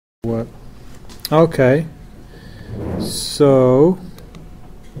What? Okay, so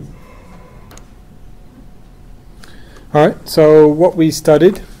alright, so what we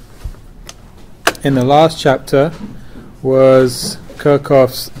studied in the last chapter was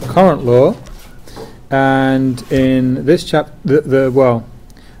Kirchhoff's current law, and in this chapter,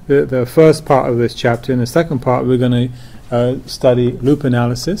 the first part of this chapter, in the second part we're going to study loop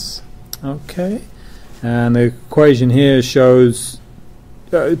analysis. Okay, and the equation here shows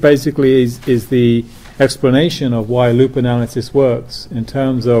basically is the explanation of why loop analysis works in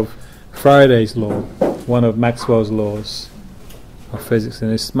terms of Faraday's law, one of Maxwell's laws of physics.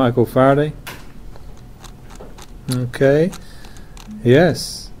 And it's Michael Faraday. Okay,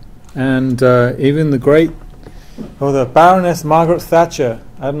 yes, and even the great, the Baroness Margaret Thatcher.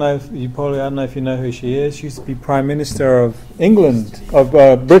 I don't know if you know who she is. She used to be Prime Minister of England, of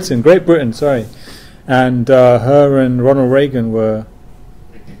Britain, Great Britain. Sorry, and her and Ronald Reagan were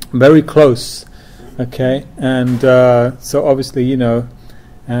very close, okay, and so obviously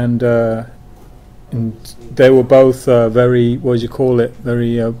and they were both very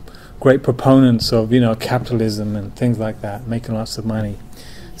very great proponents of capitalism and things like that, making lots of money.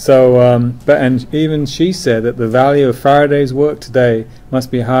 So, and even she said that the value of Faraday's work today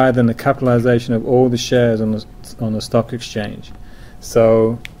must be higher than the capitalization of all the shares on the stock exchange.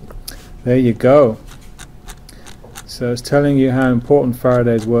 So, there you go. So it's telling you how important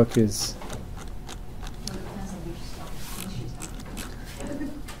Faraday's work is.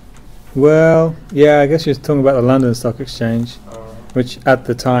 Well, yeah, I guess you're talking about the London Stock Exchange, which at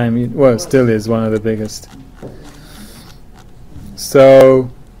the time, it still is one of the biggest.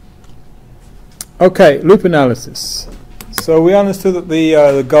 So, okay, loop analysis. So we understood that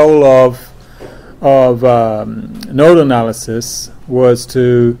the goal of node analysis was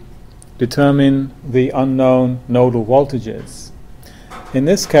to determine the unknown nodal voltages. In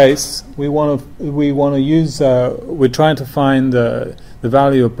this case, we want to use. We're trying to find the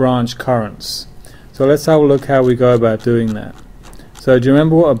value of branch currents. So let's have a look how we go about doing that. So do you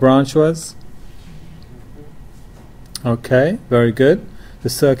remember what a branch was? Okay, very good. The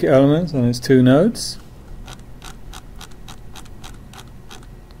circuit elements and its two nodes.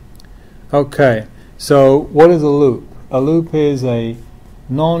 Okay, so what is a loop? A loop is a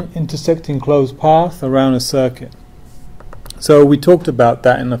non-intersecting closed path around a circuit. So we talked about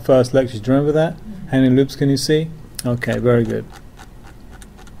that in the first lecture. Do you remember that? How many loops can you see? Okay, very good.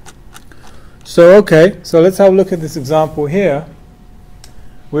 So so let's have a look at this example here.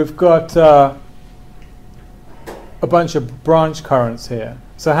 We've got a bunch of branch currents here.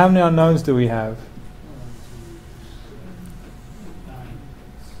 So how many unknowns do we have?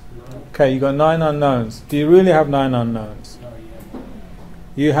 Okay, you got 9 unknowns. Do you really have 9 unknowns?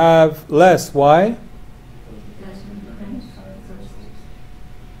 You have less. Why?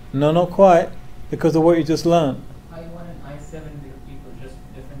 No, not quite. Because of what you just learned. I1 and I7 equal just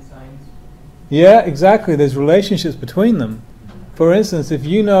different signs. Yeah, exactly. There's relationships between them. For instance, if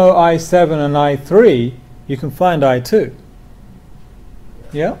you know I7 and I3, you can find I2.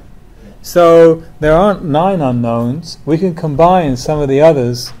 Yeah? So there aren't 9 unknowns. We can combine some of the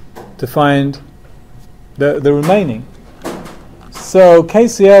others to find the remaining. So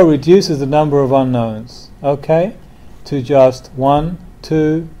KCL reduces the number of unknowns, okay, to just 1,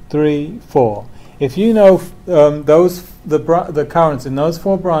 2, 3, 4. If you know the currents in those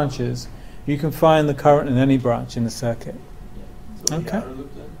 4 branches, you can find the current in any branch in the circuit. So okay.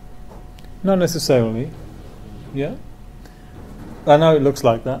 Not necessarily. Yeah. I know it looks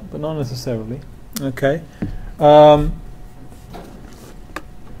like that, but not necessarily. Okay.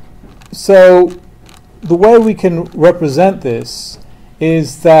 So the way we can represent this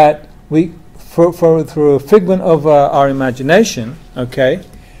is that we, through a figment of our imagination, okay,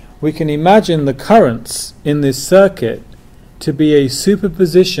 we can imagine the currents in this circuit to be a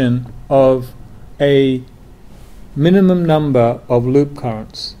superposition of a minimum number of loop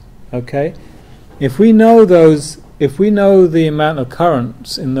currents. Okay, if we know the amount of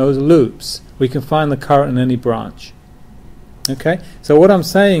currents in those loops, we can find the current in any branch. Okay, so what I'm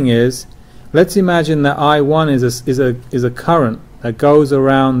saying is, let's imagine that I1 is a current that goes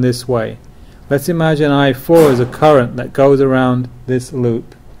around this way. Let's imagine I4 is a current that goes around this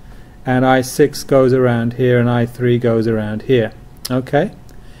loop, and I6 goes around here, and I3 goes around here. Okay,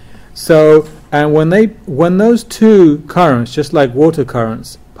 so and when those two currents, just like water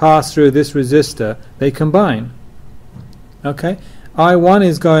currents, pass through this resistor, they combine. Okay, I1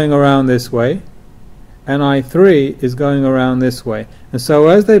 is going around this way, and I3 is going around this way, and so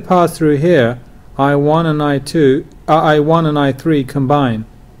as they pass through here, I1 and I3 combine.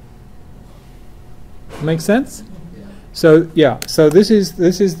 Make sense? So yeah, so this is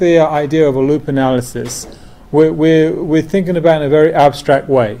the idea of a loop analysis. We're thinking about it in a very abstract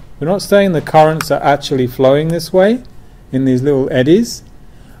way. We're not saying the currents are actually flowing this way in these little eddies.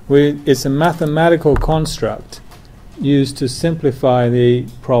 It's a mathematical construct used to simplify the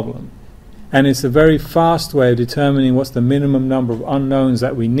problem, and it's a very fast way of determining what's the minimum number of unknowns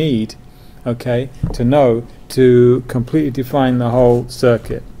that we need, okay, to know to completely define the whole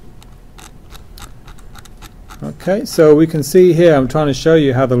circuit. Okay, so we can see here, I'm trying to show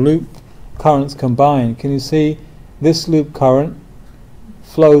you how the loop currents combine. Can you see this loop current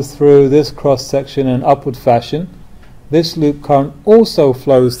flows through this cross section in an upward fashion? This loop current also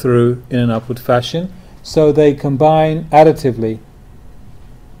flows through in an upward fashion, so they combine additively.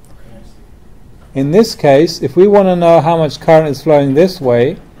 In this case, if we want to know how much current is flowing this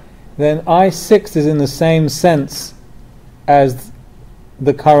way, then I6 is in the same sense as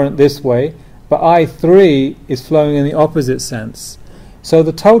the current this way, but I3 is flowing in the opposite sense. So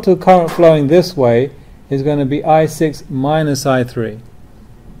the total current flowing this way is going to be I6 minus I3.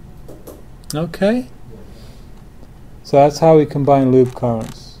 Okay? So that's how we combine loop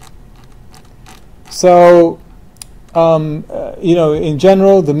currents. So, in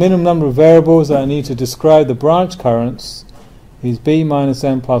general, the minimum number of variables that I need to describe the branch currents is b minus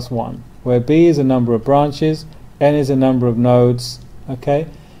n plus 1, where b is a number of branches, n is a number of nodes. Okay?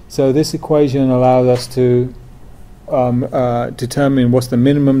 So this equation allows us to determine what's the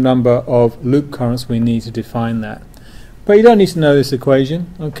minimum number of loop currents we need to define that. But you don't need to know this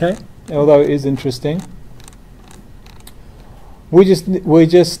equation, okay? Although it is interesting. Let's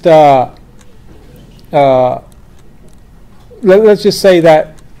just say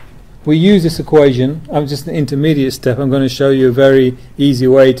that we use this equation. I'm just an intermediate step. I'm going to show you a very easy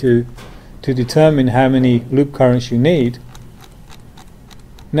way to determine how many loop currents you need.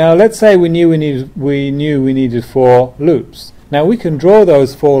 Now let's say we knew we needed 4 loops. Now we can draw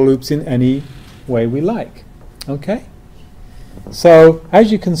those 4 loops in any way we like. Okay? So as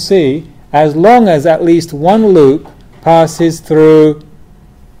you can see, as long as at least one loop passes through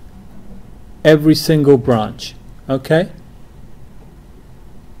every single branch. Okay?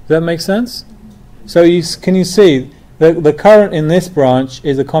 Does that make sense? So can you see the current in this branch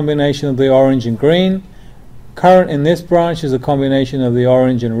is a combination of the orange and green. Current in this branch is a combination of the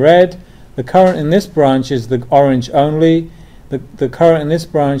orange and red. The current in this branch is the orange only. The current in this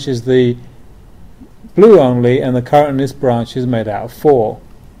branch is the blue only, and the current in this branch is made out of 4.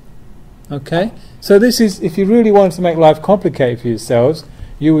 Okay? So this is, if you really wanted to make life complicated for yourselves,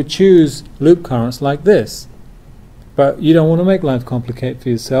 you would choose loop currents like this. But you don't want to make life complicated for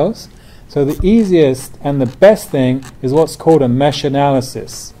yourselves. So the easiest and the best thing is what's called a mesh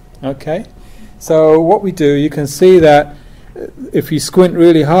analysis. Okay? So what we do, you can see that if you squint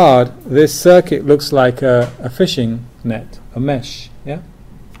really hard, this circuit looks like a fishing net, a mesh. Yeah?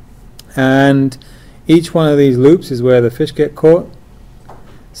 And each one of these loops is where the fish get caught.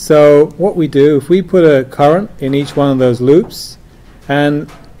 So what we do, if we put a current in each one of those loops,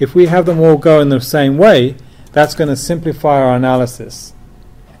 and if we have them all go in the same way, that's going to simplify our analysis.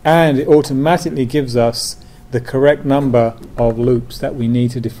 And it automatically gives us the correct number of loops that we need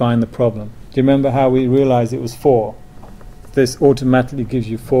to define the problem. Do you remember how we realized it was 4? This automatically gives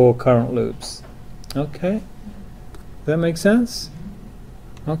you 4 current loops. Okay? Does that make sense?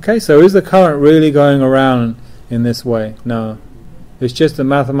 Okay, so is the current really going around in this way? No. It's just a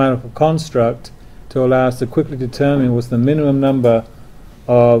mathematical construct to allow us to quickly determine what's the minimum number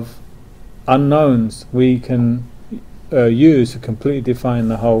of unknowns we can use to completely define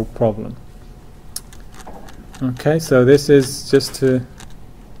the whole problem. Okay, so this is just to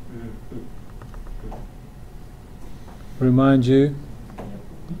remind you,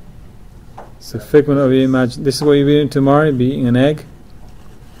 it's a figment of your imagination. This is what you'll be doing tomorrow. You'll be eating an egg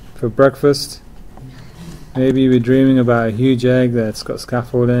for breakfast. Maybe you'll be dreaming about a huge egg that's got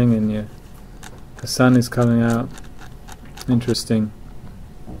scaffolding and the sun is coming out. Interesting.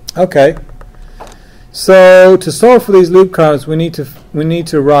 Okay, so to solve for these loop currents, we need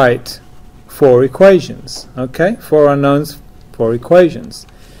to write 4 equations. Okay, 4 unknowns, 4 equations.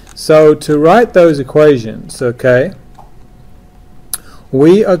 So to write those equations, okay,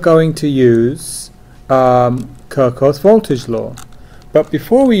 we are going to use Kirchhoff's voltage law. But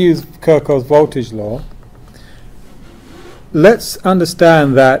before we use Kirchhoff's voltage law, let's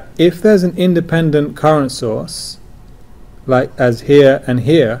understand that if there's an independent current source, like as here and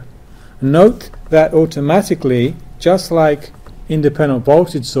here, note that automatically, just like independent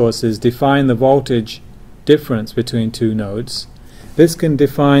voltage sources define the voltage difference between 2 nodes, this can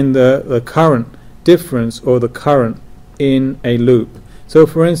define the current difference or the current in a loop. So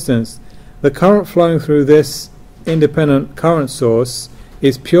for instance, the current flowing through this independent current source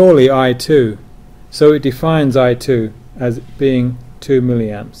is purely I2. So it defines I2 as being 2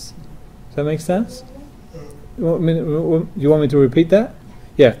 milliamps. Does that make sense? You want me to repeat that?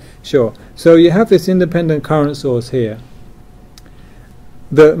 Yeah, sure. So you have this independent current source here.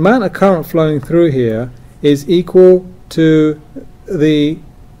 The amount of current flowing through here is equal to the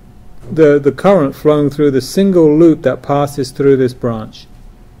current flowing through the single loop that passes through this branch.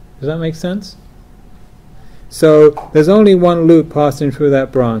 Does that make sense? So there's only one loop passing through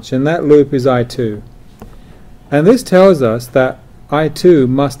that branch, and that loop is I2. And this tells us that I2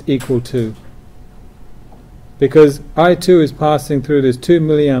 must equal 2. Because I2 is passing through this 2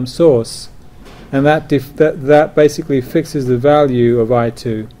 milliamp source, and that basically fixes the value of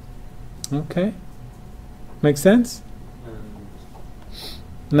I2. Okay? Make sense?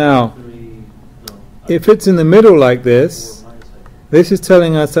 Now, if it's in the middle like this, this is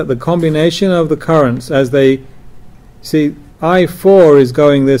telling us that the combination of the currents as they see, I4 is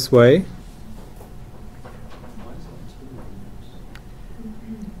going this way.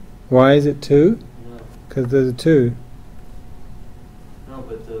 Why is it 2? Because there's a 2. No,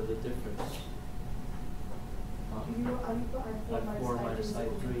 but the difference. I4 minus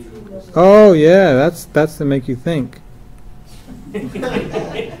I3. Oh yeah, that's to make you think.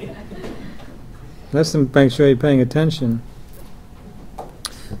 Let's make sure you're paying attention.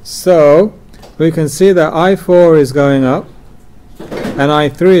 So we can see that I4 is going up and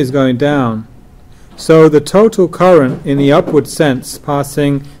I3 is going down. So the total current in the upward sense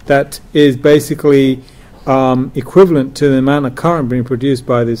passing, that is basically equivalent to the amount of current being produced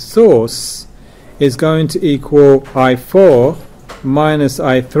by this source, is going to equal I4 minus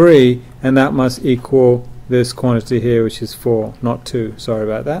I3, and that must equal this quantity here, which is 4, not 2. Sorry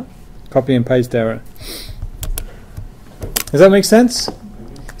about that. Copy and paste error. Does that make sense?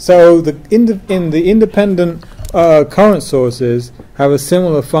 So the independent current sources have a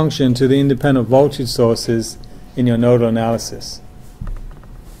similar function to the independent voltage sources in your nodal analysis.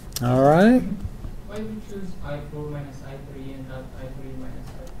 All right? Why do you choose I4 minus I3 and not I3 minus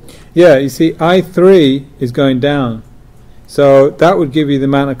I4? Yeah, you see I3 is going down. So that would give you the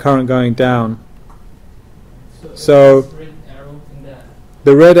amount of current going down. So red arrow in that.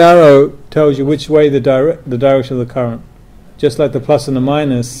 the red arrow tells you which way the direction of the current. Just like the plus and the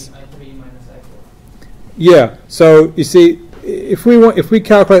minus. I3 minus I4. Yeah, so you see, if we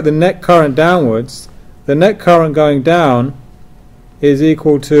calculate the net current downwards, the net current going down is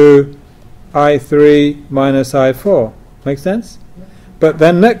equal to I3 minus I4. Make sense? But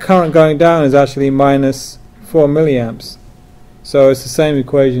then net current going down is actually minus 4 milliamps. So it's the same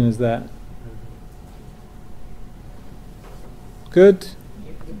equation as that. Good?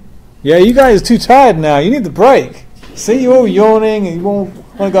 Yeah, you guys are too tired now. You need the break. See, you're all yawning and you want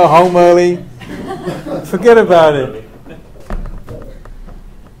to go home early. Forget about it.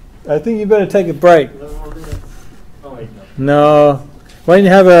 I think you better take a break. No. Why don't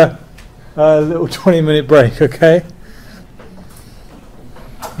you have a little 20-minute break, okay?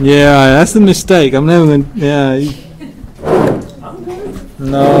 Yeah, that's the mistake. I'm never going to... Yeah.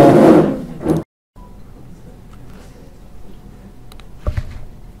 No.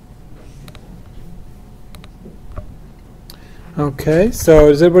 Okay, so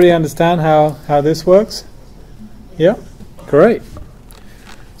does everybody understand how this works? Yeah? Great.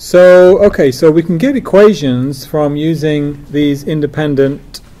 So, okay, so we can get equations from using these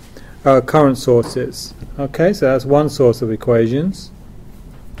independent current sources. Okay, so that's one source of equations.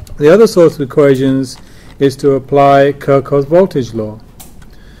 The other source of equations is to apply Kirchhoff's voltage law.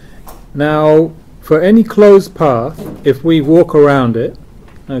 Now, for any closed path, if we walk around it,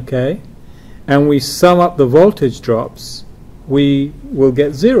 okay, and we sum up the voltage drops, we will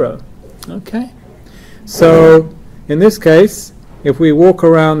get 0. Okay, so in this case, if we walk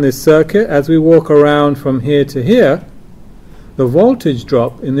around this circuit, as we walk around from here to here, the voltage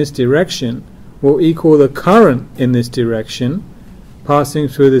drop in this direction will equal the current in this direction passing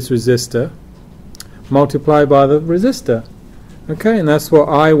through this resistor multiplied by the resistor. Okay, and that's what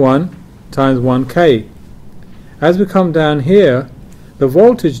I1 times 1K. As we come down here, the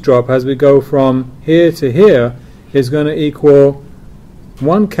voltage drop as we go from here to here is going to equal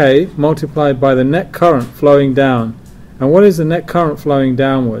 1K multiplied by the net current flowing down. And what is the net current flowing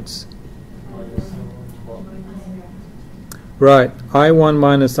downwards? Right, I1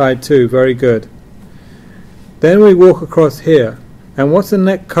 minus I2, very good. Then we walk across here. And what's the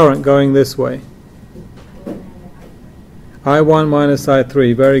net current going this way? I1 minus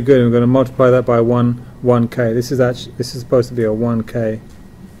I3, very good. We're going to multiply that by 1K. This is supposed to be a 1K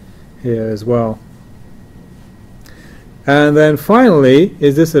here as well. And then finally,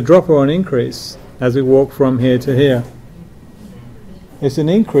 is this a drop or an increase? as we walk from here to here. It's an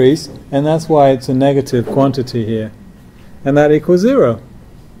increase, and that's why it's a negative quantity here. And that equals 0.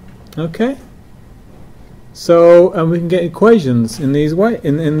 Okay? So, and we can get equations in these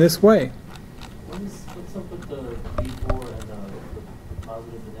in this way. What's up with the V4 and the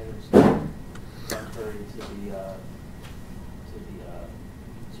positive and negative sign contrary to the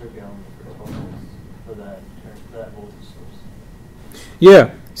circuit element for totals for that voltage source?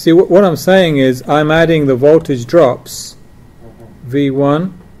 Yeah. See, what I'm saying is I'm adding the voltage drops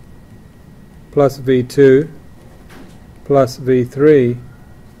V1 plus V2 plus V3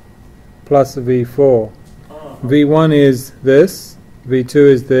 plus V4. V1 is this, V2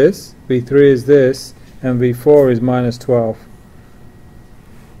 is this, V3 is this, and V4 is minus 12.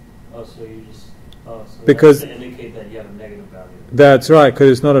 Oh, so you just because that's to indicate that you have a negative value. That's right,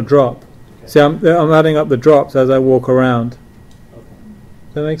 because it's not a drop. Okay. See, I'm adding up the drops as I walk around. Okay.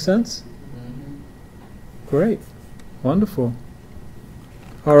 Does that make sense? Great. Wonderful.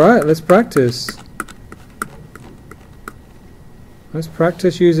 All right, let's practice. Let's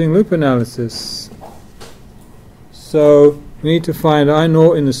practice using loop analysis. So we need to find I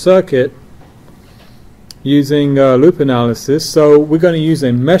naught in the circuit using loop analysis. So we're going to use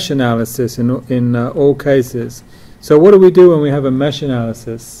a mesh analysis in all cases. So what do we do when we have a mesh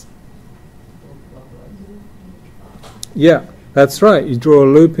analysis? Yeah, that's right. You draw a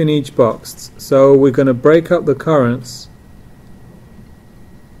loop in each box. So we're going to break up the currents.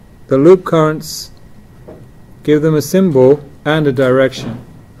 The loop currents, give them a symbol and a direction.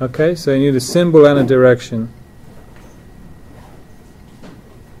 Okay, so you need a symbol and a direction.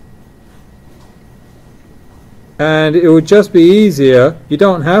 And it would just be easier, you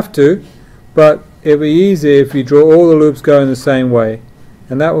don't have to, but it would be easier if you draw all the loops going the same way.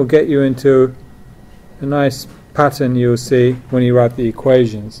 And that will get you into a nice pattern you'll see when you write the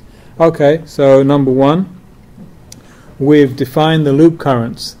equations. Okay, so number 1, we've defined the loop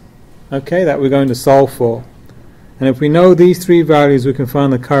currents, okay, that we're going to solve for. And if we know these 3 values, we can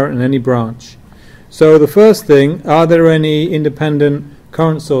find the current in any branch. So the first thing, are there any independent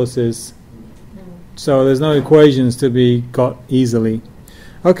current sources? So there's no equations to be got easily.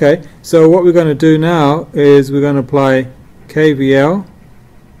 Okay, so what we're going to do now is we're going to apply KVL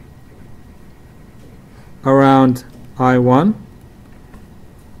around I1.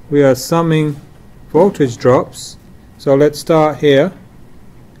 We are summing voltage drops. So let's start here.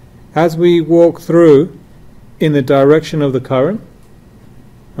 As we walk through in the direction of the current,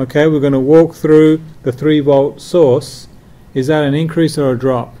 okay, we're going to walk through the 3-volt source. Is that an increase or a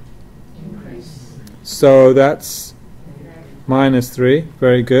drop? So that's minus 3,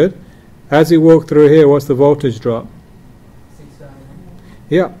 very good. As you walk through here, what's the voltage drop? 6I1.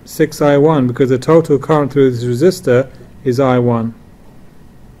 Yeah, 6I1, because the total current through this resistor is I1.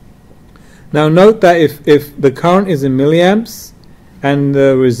 Now note that if the current is in milliamps and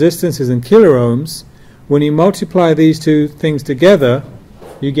the resistance is in kiloohms, when you multiply these two things together,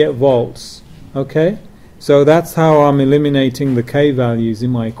 you get volts. Okay? So that's how I'm eliminating the K values in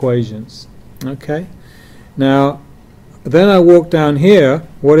my equations. Okay? Now, then I walk down here.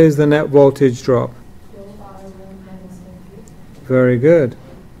 What is the net voltage drop? Very good.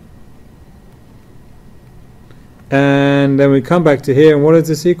 And then we come back to here, and what does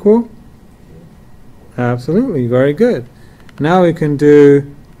this equal? Absolutely, very good. Now we can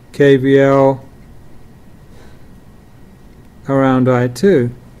do KVL around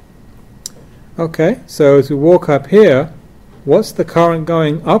I2. Okay, so as we walk up here, what's the current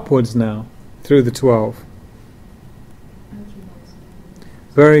going upwards now through the 12?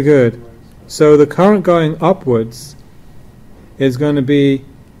 Very good. So the current going upwards is going to be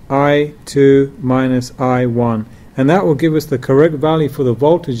I2 minus I1, and that will give us the correct value for the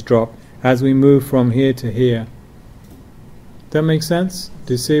voltage drop as we move from here to here. That makes sense?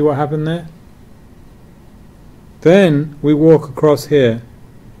 Do you see what happened there? Then we walk across here.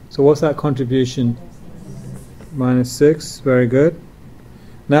 So what's that contribution? Minus 6, very good.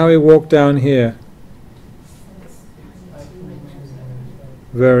 Now we walk down here.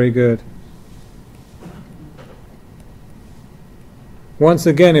 Very good. Once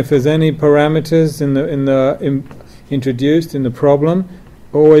again, if there's any parameters introduced in the problem,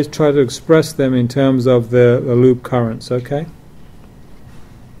 always try to express them in terms of the loop currents, okay?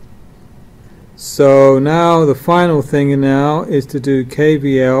 So now the final thing now is to do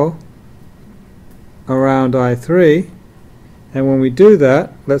KVL around I3, and when we do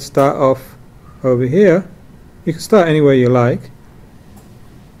that, let's start off over here. You can start anywhere you like.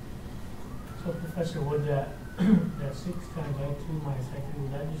 So Professor, would that 6 times I2 minus I3,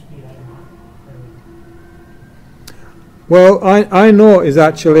 would that just be I0? Well, I naught is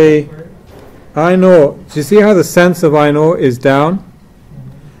actually, I naught, do you see how the sense of I naught is down?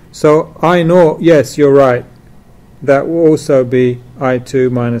 So I naught, yes, you're right. That will also be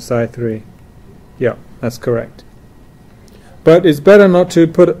I2 minus I3. Yeah, that's correct. But it's better not to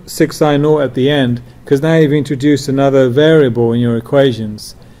put 6I naught at the end, because now you've introduced another variable in your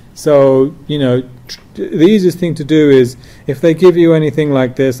equations. So, you know, the easiest thing to do is, if they give you anything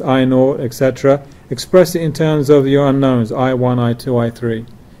like this, I naught, etc., express it in terms of your unknowns, I1, I2, I3.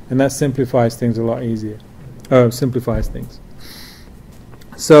 And that simplifies things a lot easier. Simplifies things.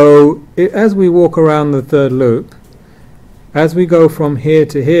 So, as we walk around the third loop, as we go from here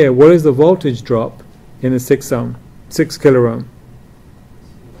to here, what is the voltage drop in the 6 kilo ohm?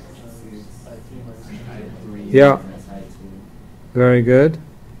 Yeah. Very good.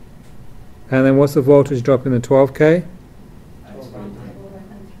 And then what's the voltage drop in the 12K?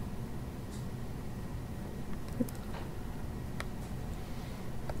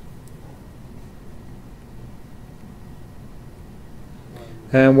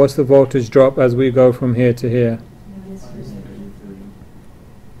 And what's the voltage drop as we go from here to here?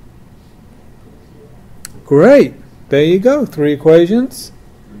 Great. There you go. 3 equations.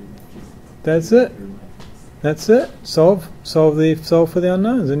 That's it. That's it. Solve for the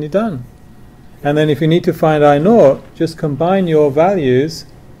unknowns, and you're done. And then if you need to find I naught, just combine your values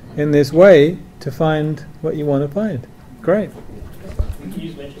in this way to find what you want to find. Great. What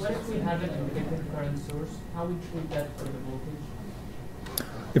if we have an independent current source? How we treat that for the voltage?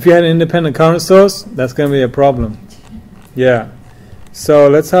 If you had an independent current source, that's going to be a problem. Yeah. So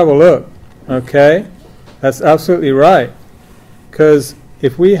let's have a look. Okay. That's absolutely right. Because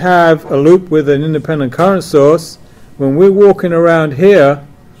if we have a loop with an independent current source, when we're walking around here,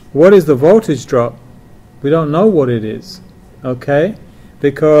 what is the voltage drop? We don't know what it is. Okay?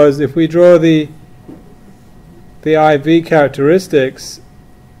 Because if we draw the IV characteristics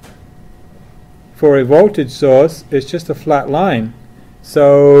for a voltage source, it's just a flat line.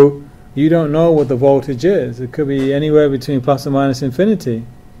 So you don't know what the voltage is. It could be anywhere between plus or minus infinity.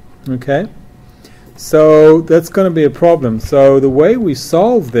 Okay? So that's going to be a problem. So the way we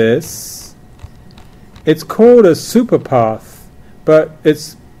solve this, it's called a superpath, but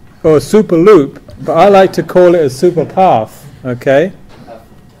it's, or a super loop, but I like to call it a superpath. Okay?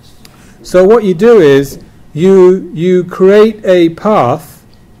 So what you do is you create a path,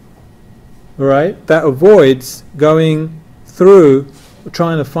 right, that avoids going through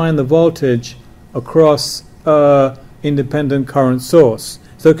trying to find the voltage across independent current source.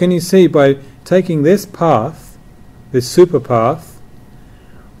 So can you see, by taking this path, this super path,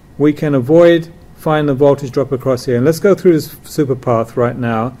 we can avoid find the voltage drop across here. And let's go through this super path right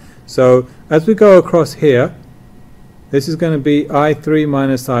now. So as we go across here, this is going to be I3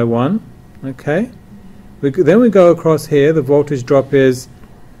 minus I1. Okay. Then we go across here, the voltage drop is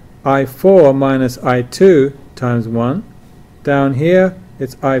I4 minus I2 times 1. Down here,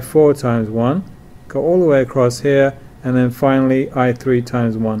 it's I4 times 1. Go all the way across here, and then finally I3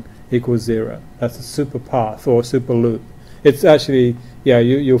 times 1 equals 0. That's a super path or super loop. It's actually, yeah,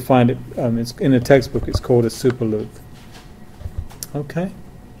 you'll find it, it's in a textbook, it's called a super loop. Okay.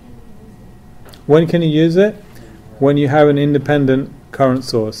 When can you use it? When you have an independent current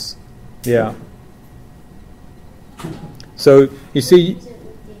source. Yeah. So you see,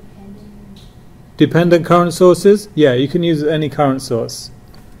 dependent current sources, yeah, you can use any current source.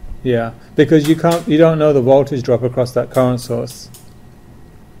 Yeah, because you don't know the voltage drop across that current source.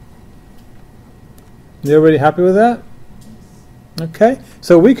 You already happy with that? Okay,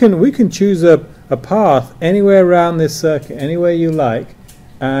 so we can choose a path anywhere around this circuit, anywhere you like,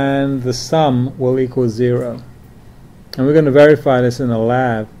 and the sum will equal 0. And we're going to verify this in the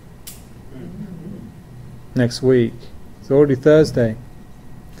lab next week. It's already Thursday.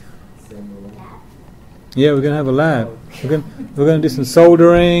 Yeah, we're going to have a lab. We're going to do some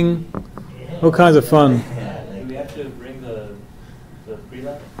soldering, all kinds of fun. Do we have to bring the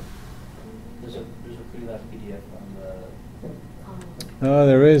pre-lab? There's a pre-lab PDF on the... Oh,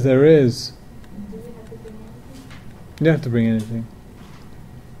 there is. You don't have to bring anything.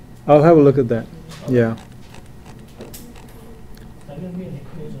 I'll have a look at that. Yeah.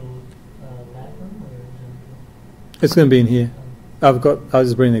 It's going to be in here. I'll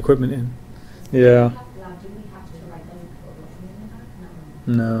just bring the equipment in. Yeah.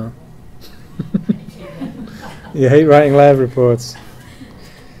 No. You hate writing lab reports.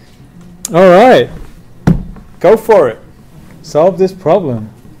 All right. Go for it. Solve this problem.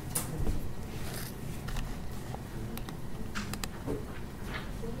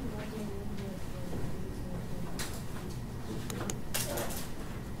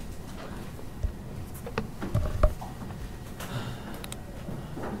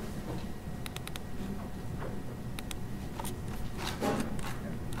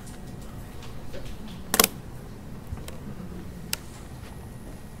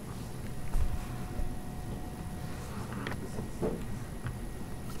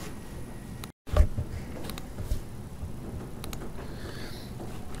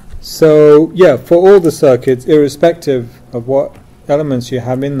 So yeah, for all the circuits, irrespective of what elements you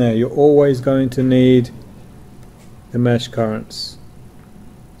have in there, you're always going to need the mesh currents.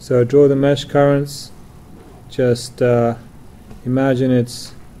 So draw the mesh currents. Just imagine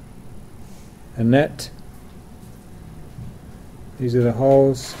it's a net. These are the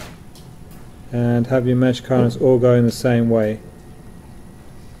holes, and have your mesh currents all go in the same way,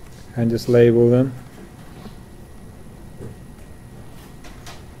 and just label them.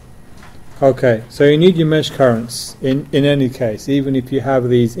 Okay, so you need your mesh currents in any case, even if you have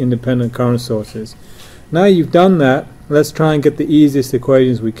these independent current sources. Now you've done that, let's try and get the easiest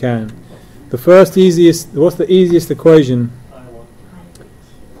equations we can. The first easiest, what's the easiest equation?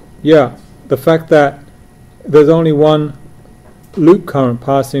 Yeah, the fact that there's only one loop current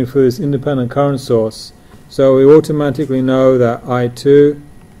passing through this independent current source, so we automatically know that I2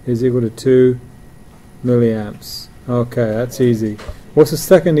 is equal to 2 milliamps. Okay, that's easy. What's the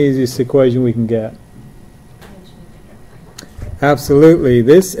second easiest equation we can get? Absolutely,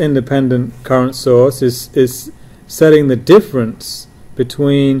 this independent current source is setting the difference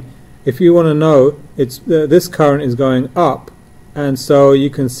between, if you want to know, it's this current is going up, and so you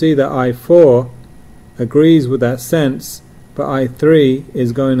can see that I4 agrees with that sense, but I3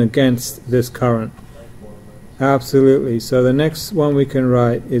 is going against this current. Absolutely, so the next one we can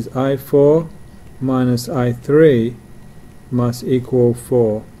write is I4 minus I3 must equal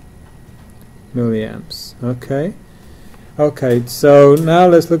 4 milliamps. Okay, so now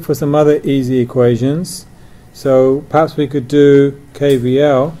let's look for some other easy equations. So perhaps we could do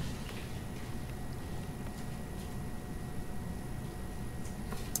KVL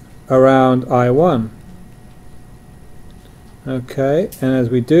around I1. Okay, and as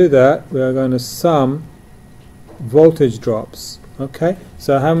we do that, we are going to sum voltage drops. Okay,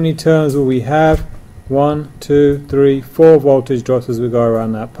 so how many terms will we have? 1, 2, 3, 4 voltage drops as we go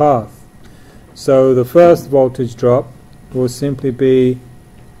around that path. So the first voltage drop will simply be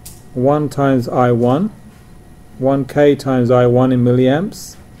 1 times I1, 1K times I1 in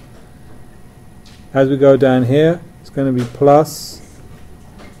milliamps. As we go down here, it's going to be plus,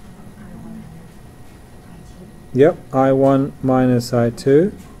 yep, I1 minus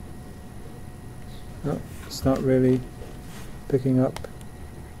I2. No, it's not really picking up.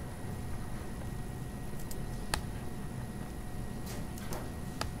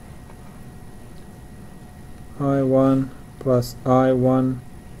 I1 plus I1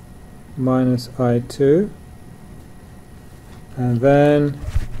 minus I2, and then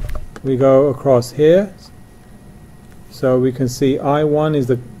we go across here, so we can see I1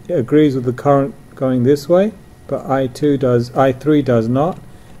 is agrees with the current going this way, but I3 does not.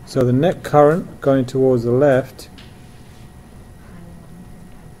 So the net current going towards the left,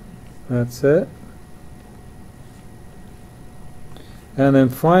 that's it. And then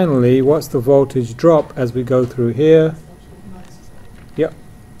finally, what's the voltage drop as we go through here? Yep,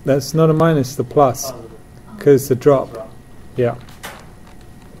 that's not a minus, the plus, because it's a drop. Yeah.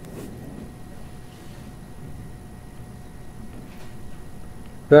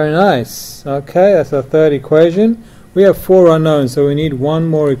 Very nice. Okay, that's our third equation. We have 4 unknowns, so we need one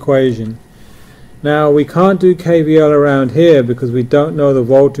more equation. Now we can't do KVL around here because we don't know the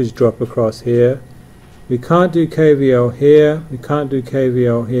voltage drop across here. We can't do KVL here, we can't do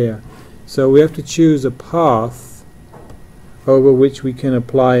KVL here. So we have to choose a path over which we can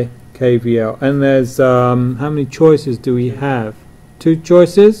apply KVL. And there's, how many choices do we have? 2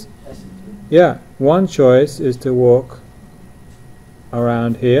 choices? Yeah, one choice is to walk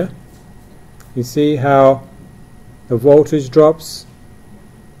around here. You see how the voltage drops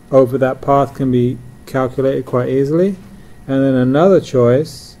over that path can be calculated quite easily. And then another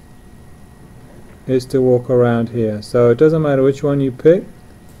choice is to walk around here. So it doesn't matter which one you pick.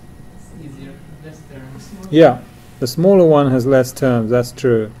 It's easier, less terms. Yeah, the smaller one has less terms, that's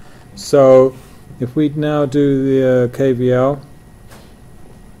true. So if we now do the KVL,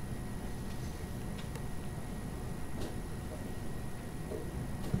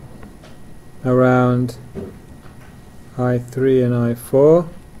 around I3 and I4,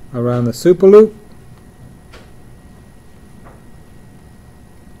 around the super loop.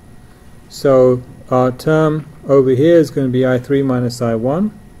 So our term over here is going to be I3 minus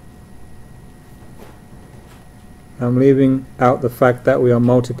I1. I'm leaving out the fact that we are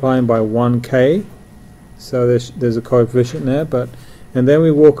multiplying by 1K, so there's a coefficient there, and then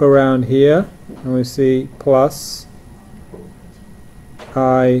we walk around here and we see plus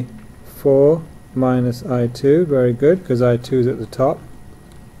I4 minus I2, very good, because I2 is at the top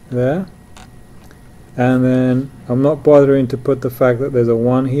there. And then I'm not bothering to put the fact that there's a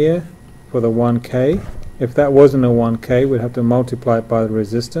 1 here for the 1K if that wasn't a 1K, we'd have to multiply it by the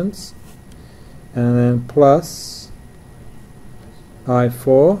resistance, and then plus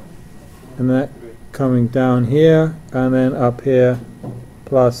I4, and that coming down here, and then up here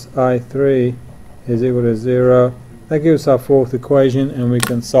plus I3 is equal to 0. That gives us our fourth equation, and we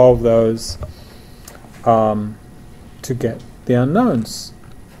can solve those to get the unknowns.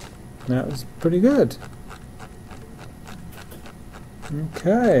 That was pretty good.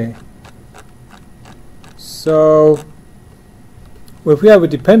 Okay. So if we have a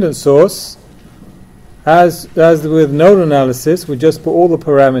dependent source, as with node analysis, we just put all the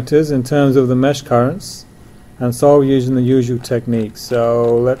parameters in terms of the mesh currents and solve using the usual techniques.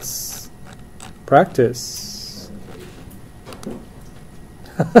 So let's practice.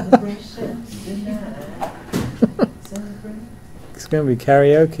 It's going to be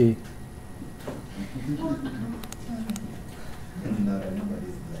karaoke.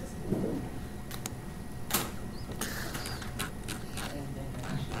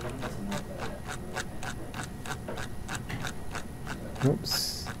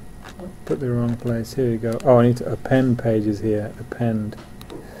 Oops, put the wrong place. Here you go. Oh, I need to append pages here. Append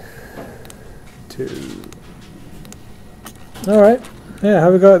to. All right. Yeah,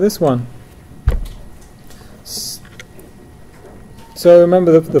 have a go at this one. So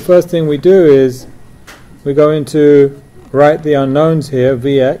remember, the first thing we do is we go into write the unknowns here,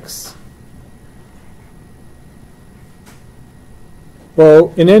 Vx.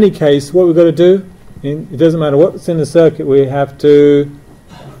 Well, in any case, what we've got to do, it doesn't matter what's in the circuit, we have to...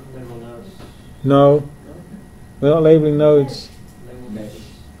 No, we're not labeling nodes.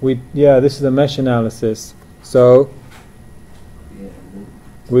 Yeah, this is a mesh analysis. So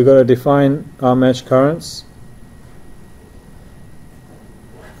we've got to define our mesh currents.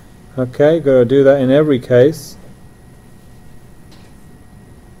 Okay, got to do that in every case.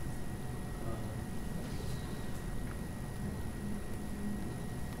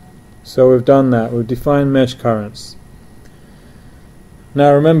 So we've done that. We've defined mesh currents.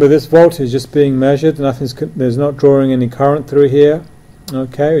 Now remember, this voltage is just being measured. There's not drawing any current through here.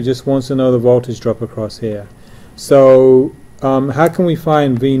 Okay, it just wants to know the voltage drop across here. So how can we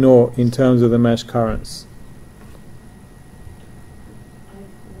find V0 in terms of the mesh currents?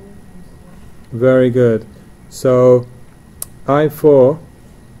 Very good. So I4,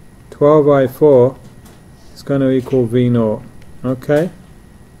 12I4 is going to equal V0. Okay,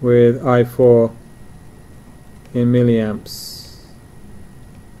 with I4 in milliamps.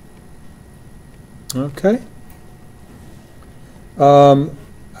 Okay.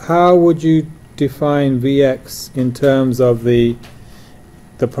 How would you define Vx in terms of the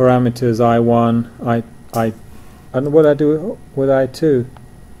parameters I1, I don't know what I do with I2.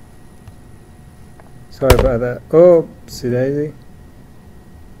 Sorry about that. Oh, oopsie daisy.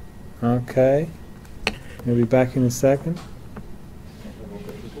 Okay. We'll be back in a second.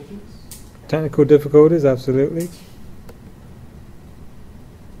 Technical difficulties, absolutely.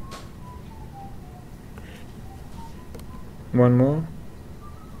 One more.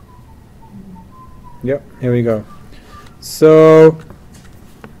 Yep, here we go. So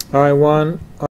I1